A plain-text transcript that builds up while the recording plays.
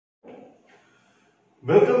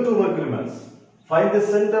Welcome to Mercury Maths. Find the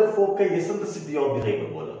center foci eccentricity of the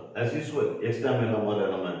hyperbola. As usual, exam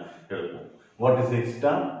what is the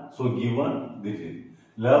exam? So given this is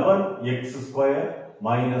 11x square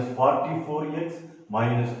minus 44x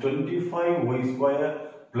minus 25y square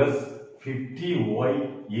plus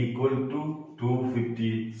 50y equal to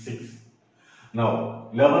 256. Now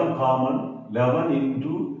 11 common, 11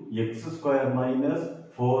 into x square minus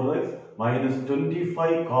 4x minus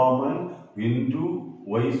 25 common into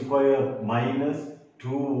y square minus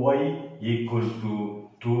 2y equal to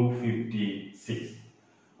 256.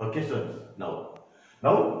 Okay, students. Now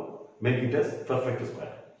make it as perfect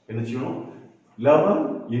square. And you know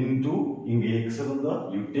 11 into x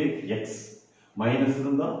you take x minus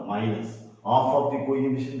minus half of the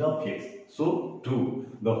coefficient of x. So 2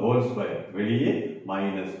 the whole square. Veliye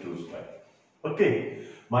minus 2 square. Okay.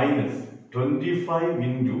 Minus 25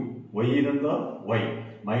 into y y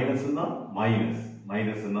minus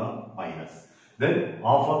minus. Then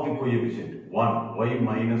half of the coefficient 1 y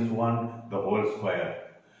minus 1 the whole square.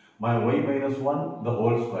 My y minus 1 the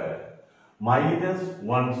whole square minus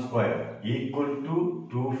 1 square equal to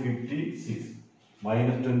 256.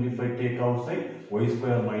 Minus 25 take outside, y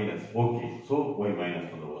square minus. Okay, so y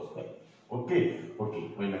minus 1 the whole square. Okay, y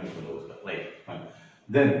minus 1 the whole square. Right, fine.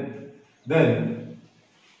 Then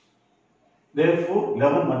therefore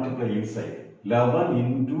 11 multiply inside. 11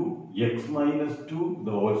 into x minus 2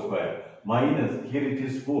 the whole square minus, here it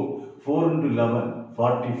is 4. 4 into 11,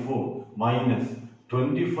 44 minus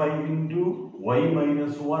 25 into y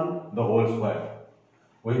minus 1 the whole square.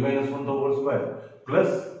 Y minus 1 the whole square plus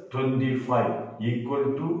 25 equal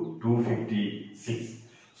to 256.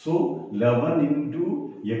 So 11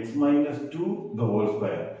 into x minus 2 the whole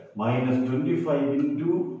square minus 25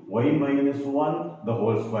 into y minus 1 the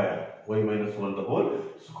whole square. Y minus 1 the whole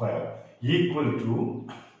square equal to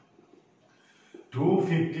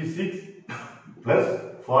 256 plus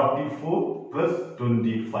 44 plus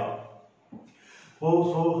 25.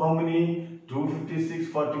 Oh, so how many? 256,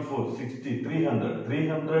 44, 60, 300,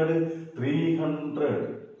 300,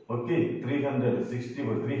 300, okay, 300, 60,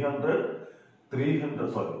 300,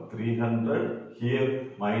 300, here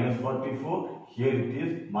minus 44, here it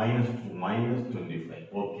is minus 2, minus 25,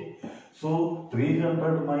 okay. So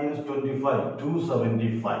 300 minus 25,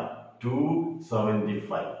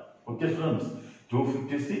 275, okay students,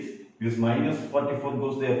 256, this minus 44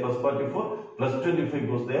 goes there, plus 44, plus 25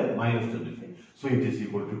 goes there, minus 25. So it is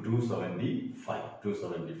equal to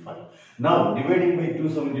 275. Now dividing by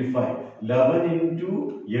 275, 11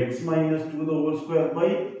 into x minus 2 the whole square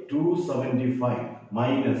by 275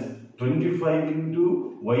 minus 25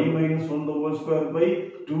 into y minus 1 the whole square by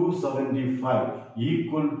 275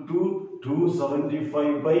 equal to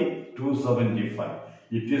 275 by 275.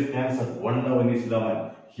 It is cancelled. 1 11 is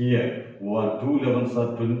 11. Here 2 11s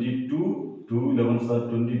are 22, 2 11s are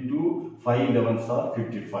 22, 5 11s are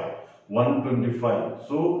 55. 125.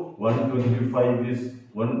 So 125 is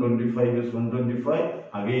 125.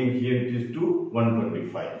 Again here it is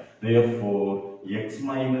 125. Therefore x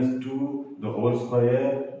minus 2 the whole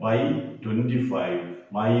square by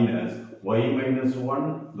 25 minus y minus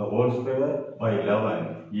 1 the whole square by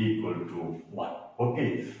 11 equal to 1.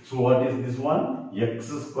 Okay. So what is this one? X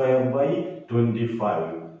square by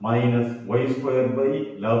 25 minus y square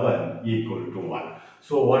by 11 equal to 1.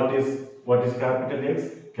 So what is capital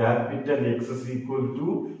X? Capital X is equal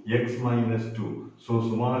to x minus 2. So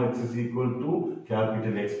small x is equal to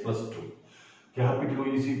capital X plus 2. Capital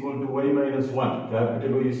Y is equal to y minus 1.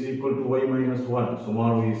 Capital Y is equal to y minus 1.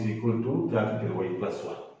 Small y is equal to capital Y plus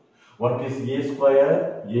 1. What is A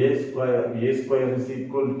square? A square is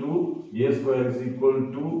equal to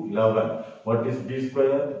 11. What is B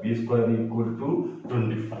square? B square equal to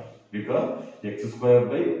 25. Because x square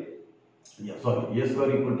by A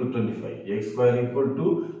square equal to 25, x square equal to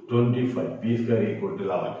 25, b square equal to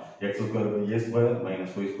 11, x square by a square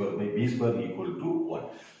minus y square by b square equal to 1.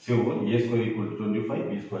 So, a square equal to 25,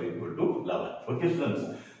 b square equal to 11. Okay, students.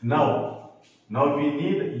 Now we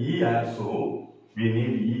need E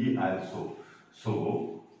also. So,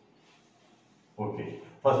 okay.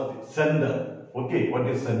 First, sender. Okay, what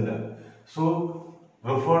is sender? So,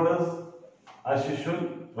 referred as usual,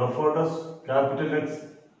 referred as capital X.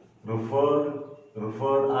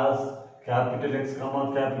 Referred as capital X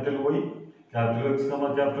comma capital Y. Capital X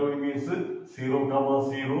comma capital Y means 0 comma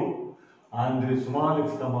 0 and small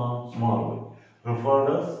x comma small y.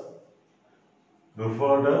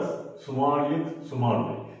 Referred as small x small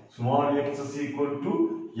y. Small x is equal to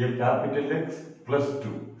a capital X plus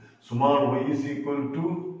 2. Small y is equal to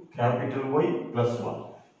capital Y plus 1.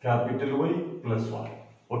 Capital Y plus 1.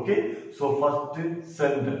 Okay. So first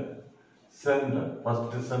sender. center.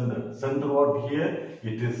 First center. Center what here?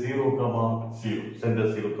 It is 0, 0.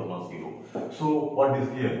 Center 0, 0. So what is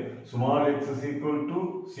here? Small x is equal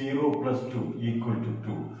to 0 plus 2 equal to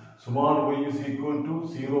 2. Small y is equal to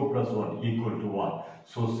 0 plus 1 equal to 1.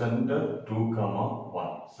 So center 2,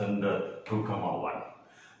 1. Center 2, 1.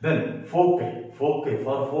 Then foci. For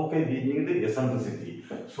foci we need eccentricity.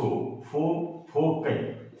 So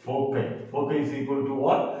foci is equal to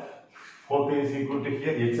what? Foci is equal to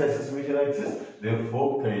here x-axis major axis.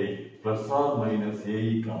 Therefore foci plus or minus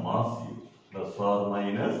AE, 0. Plus or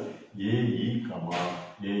minus AE,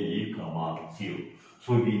 0.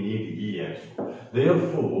 So we need E also.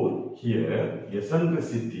 Therefore here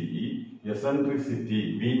eccentricity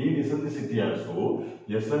we need eccentricity also.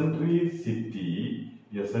 Eccentricity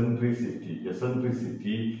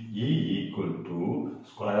E equal to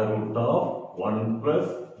square root of 1 plus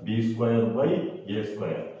b square by a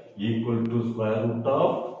square equal to square root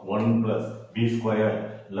of 1 plus b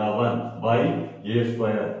square 11 by a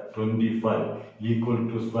square 25 equal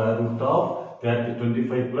to square root of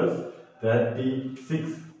 25 plus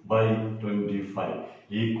 36 by 25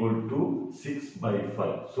 equal to 6 by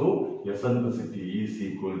 5. So eccentricity is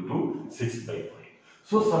equal to 6 by 5.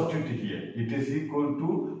 So substitute here. It is equal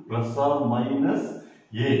to plus or minus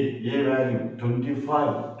A value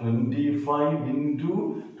 25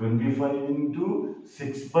 into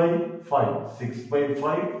 6 by 5. 6 by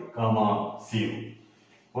 5, comma 0.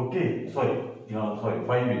 Okay, sorry,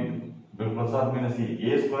 5 into. Plus or minus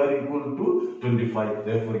A square equal to 25.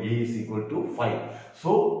 Therefore, A is equal to 5.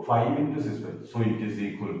 So 5 into 6. So it is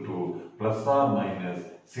equal to plus or minus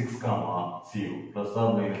 6, 0. Plus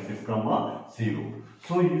or minus 6, 0.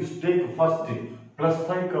 So you take first plus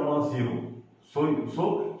 5, 0.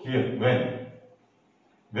 So here when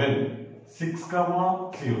 6,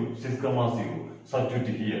 0,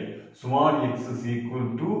 substitute here. Small x is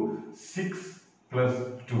equal to 6 plus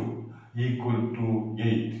 2 equal to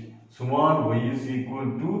 8. Small y is equal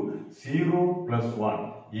to 0 plus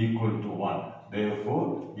 1 equal to 1.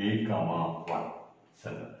 Therefore, 8, 1.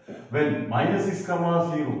 When minus 6,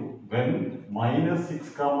 0,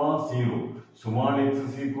 small x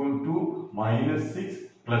is equal to minus 6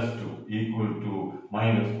 plus 2 equal to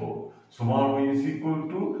minus 4. Small y is equal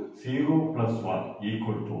to 0 plus 1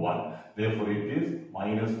 equal to 1. Therefore, it is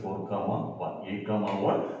minus 4, 1. 8,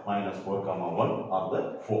 1, minus 4, 1 are the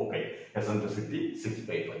foci. Eccentricity 6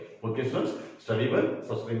 by 5. Okay, students, study well,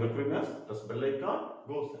 subscribe to us, press bell icon,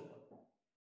 go send.